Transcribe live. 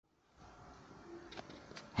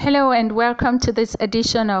Hello and welcome to this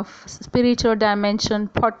edition of Spiritual Dimension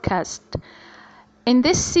podcast. In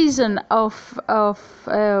this season of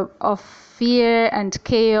fear and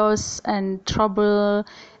chaos and trouble,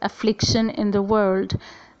 affliction in the world,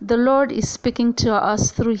 the Lord is speaking to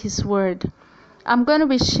us through His Word. I'm going to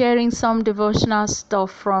be sharing some devotional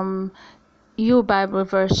stuff from U Bible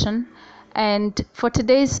version, and for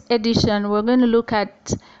today's edition, we're going to look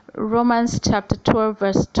at Romans chapter 12,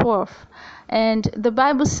 verse 12. And the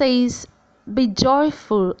Bible says, "Be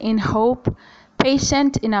joyful in hope,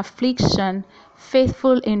 patient in affliction,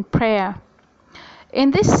 faithful in prayer."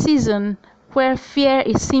 In this season, where fear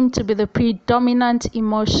is seen to be the predominant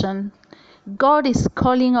emotion, God is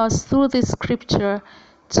calling us through this scripture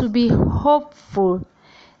to be hopeful,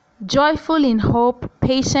 joyful in hope,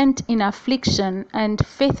 patient in affliction, and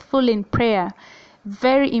faithful in prayer.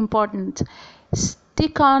 Very important.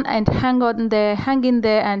 Stick on and hang in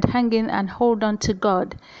there and hold on to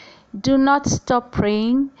God. Do not stop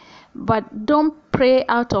praying, but don't pray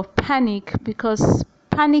out of panic, because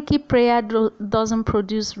panicky prayer doesn't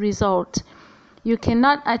produce result. You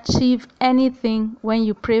cannot achieve anything when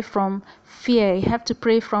you pray from fear. You have to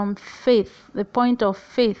pray from faith, the point of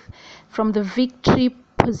faith, from the victory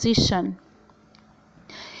position.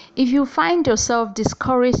 If you find yourself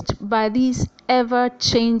discouraged by these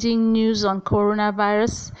ever-changing news on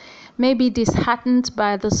coronavirus, maybe disheartened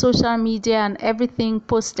by the social media and everything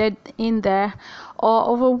posted in there, or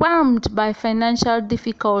overwhelmed by financial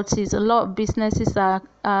difficulties, a lot of businesses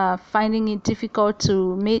are finding it difficult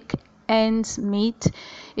to make ends meet.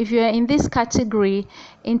 If you are in this category,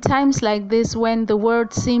 in times like this when the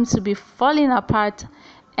world seems to be falling apart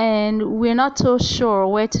and we're not so sure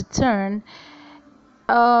where to turn,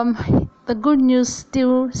 the good news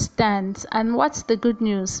still stands. And what's the good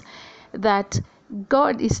news? That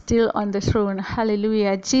God is still on the throne.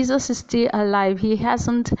 Hallelujah. Jesus is still alive. He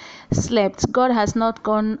hasn't slept. God has not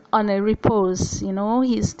gone on a repose.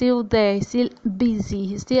 He's still there. He's still busy.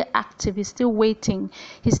 He's still active. He's still waiting.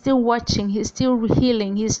 He's still watching. He's still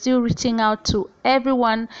healing. He's still reaching out to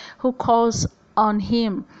everyone who calls on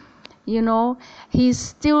Him. He's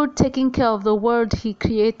still taking care of the world He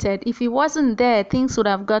created. If He wasn't there, things would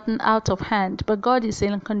have gotten out of hand, but God is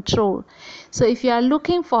in control. So if you are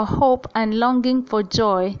looking for hope and longing for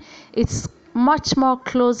joy, it's much more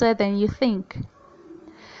closer than you think.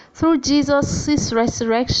 Through Jesus'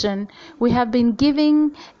 resurrection, we have been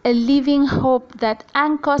given a living hope that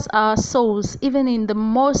anchors our souls even in the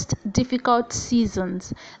most difficult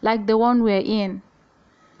seasons, like the one we're in.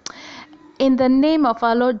 In the name of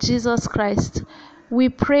our Lord Jesus Christ, we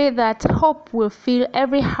pray that hope will fill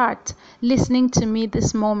every heart listening to me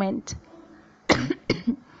this moment.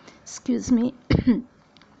 Excuse me.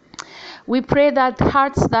 We pray that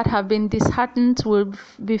hearts that have been disheartened will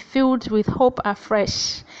be filled with hope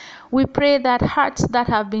afresh. We pray that hearts that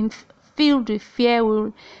have been filled with fear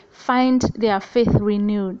will find their faith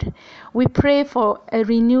renewed. We pray for a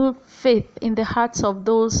renewed faith in the hearts of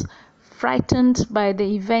those frightened by the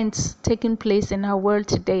events taking place in our world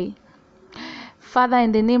today. Father,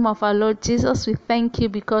 in the name of our Lord Jesus, we thank You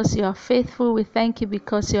because You are faithful. We thank You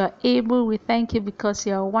because You are able. We thank You because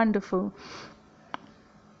You are wonderful.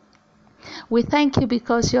 We thank You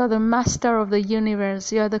because You are the master of the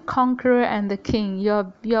universe. You are the conqueror and the king.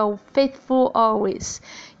 You are faithful always.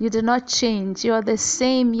 You do not change. You are the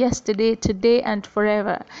same yesterday, today, and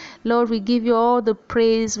forever. Lord, we give You all the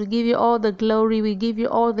praise. We give You all the glory. We give You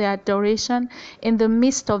all the adoration. In the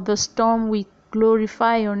midst of the storm, we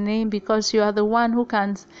glorify Your name because You are the one who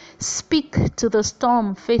can speak to the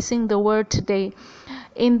storm facing the world today.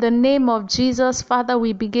 In the name of Jesus, Father,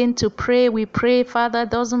 we begin to pray. We pray, Father,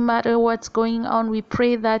 doesn't matter what's going on. We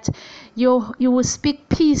pray that you will speak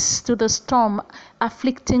peace to the storm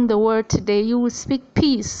afflicting the world today. You will speak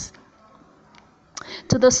peace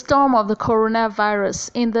to the storm of the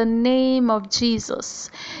coronavirus in the name of Jesus.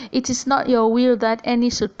 It is not Your will that any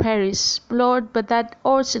should perish, Lord, but that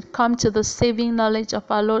all should come to the saving knowledge of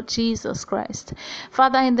our Lord Jesus Christ.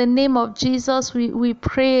 Father, in the name of Jesus, we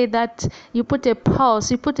pray that You put a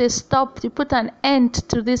pause, You put a stop, You put an end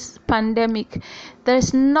to this pandemic. There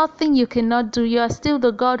is nothing You cannot do. You are still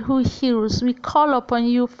the God who heals. We call upon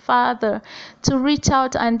You, Father, to reach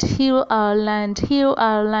out and heal our land, heal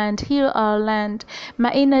our land, heal our land.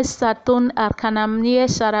 Maine satun arkanamnie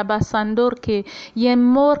sharabasandorke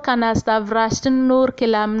yemor kanastavrashten nur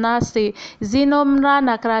kelamnase zinomra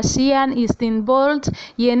nakrasian is in bold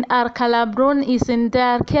yen arkalabron is in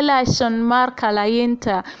der kelashon mar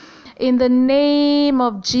kalayenta. In the name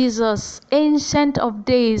of Jesus, Ancient of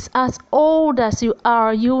Days, as old as you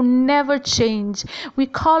are, you never change. We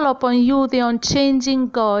call upon you, the unchanging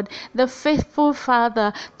God, the faithful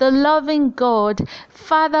Father, the loving God.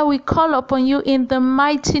 Father, we call upon you in the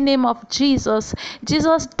mighty name of Jesus.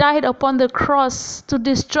 Jesus died upon the cross to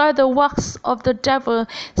destroy the works of the devil.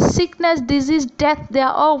 Sickness, disease, death, they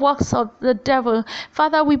are all works of the devil.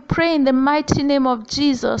 Father, we pray in the mighty name of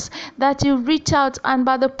Jesus that you reach out and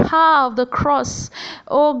by the power of the cross,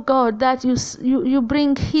 oh God, that you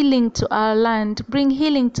bring healing to our land, bring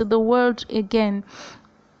healing to the world again.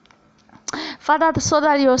 Father, so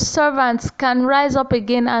that your servants can rise up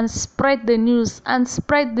again and spread the news, and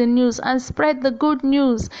spread the news, and spread the good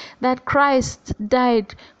news that Christ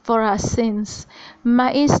died for our sins.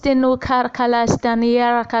 Maistenu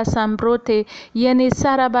karkalastaniera kasambrote, yeni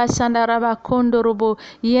saraba sandaraba kondorobo,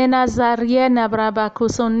 yena zariena braba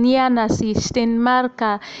kusoniana sisten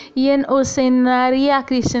marka, yen osenaria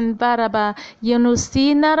krisen baraba,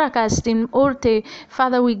 yenustina rakastin urte.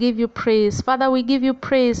 Father, we give you praise. Father, we give you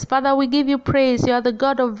praise. Father, we give you praise. You are the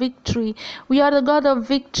God of victory. We are the God of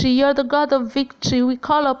victory. You are the God of victory. We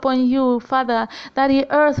call upon you, Father, that the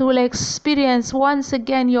earth will experience once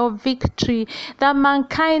again your victory, that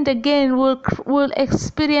mankind again will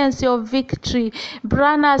experience your victory.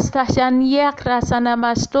 That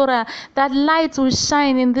light will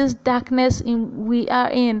shine in this darkness we are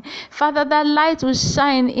in. Father, that light will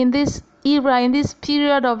shine in this era, in this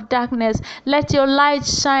period of darkness. Let your light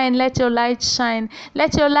shine, let your light shine,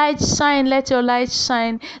 let your light shine, let your light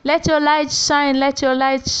shine, let your light shine, let your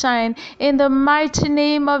light shine in the mighty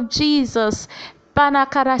name of Jesus.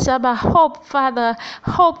 Panakarashaba, hope, Father,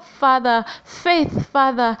 faith,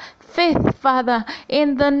 Father, faith, Father,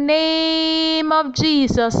 in the name of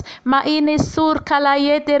Jesus. I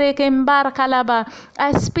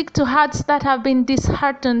speak to hearts that have been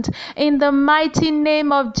disheartened. In the mighty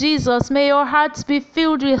name of Jesus, may your hearts be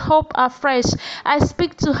filled with hope afresh. I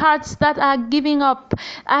speak to hearts that are giving up.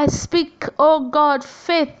 I speak, oh God,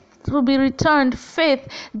 faith will be returned. Faith.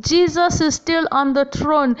 Jesus is still on the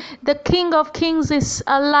throne. The King of Kings is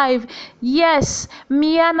alive. Yes.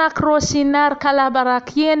 Miana krosinar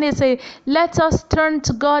kalabarakienese. Let us turn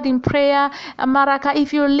to God in prayer. Maraka,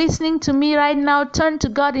 if you're listening to me right now, turn to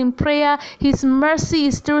God in prayer. His mercy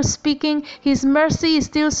is still speaking. His mercy is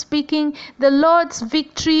still speaking. The Lord's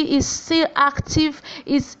victory is still active.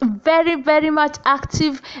 It's very, very much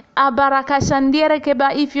active.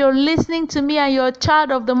 If you're listening to me and you're a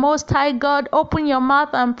child of the Most High God, open your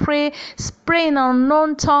mouth and pray. Pray in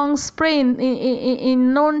unknown tongues. Pray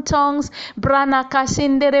in known tongues.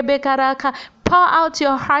 Pour out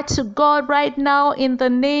your heart to God right now in the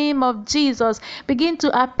name of Jesus. Begin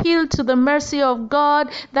to appeal to the mercy of God,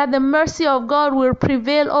 that the mercy of God will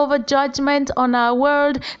prevail over judgment on our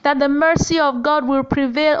world, that the mercy of God will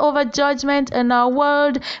prevail over judgment in our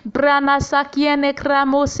world.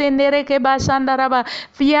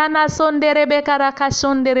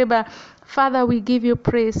 Father, we give you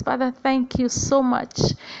praise. Father, thank you so much.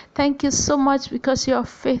 Thank you so much because you are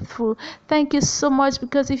faithful. Thank you so much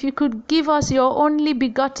because if you could give us your only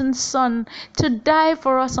begotten Son to die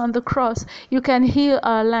for us on the cross, you can heal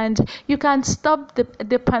our land. You can stop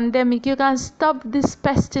the pandemic. You can stop this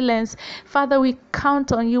pestilence. Father, we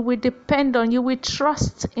count on you. We depend on you. We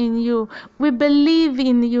trust in you. We believe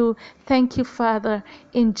in you. Thank you, Father.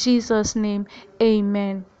 In Jesus' name,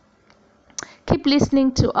 amen. Keep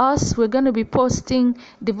listening to us. We're going to be posting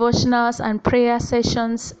devotionals and prayer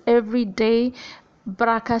sessions every day.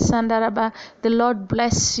 Braka Sandaraba. The Lord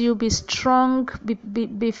bless you. Be strong.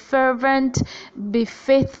 Be fervent. Be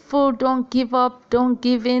faithful. Don't give up. Don't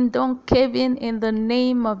give in. Don't cave in the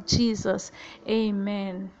name of Jesus.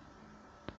 Amen.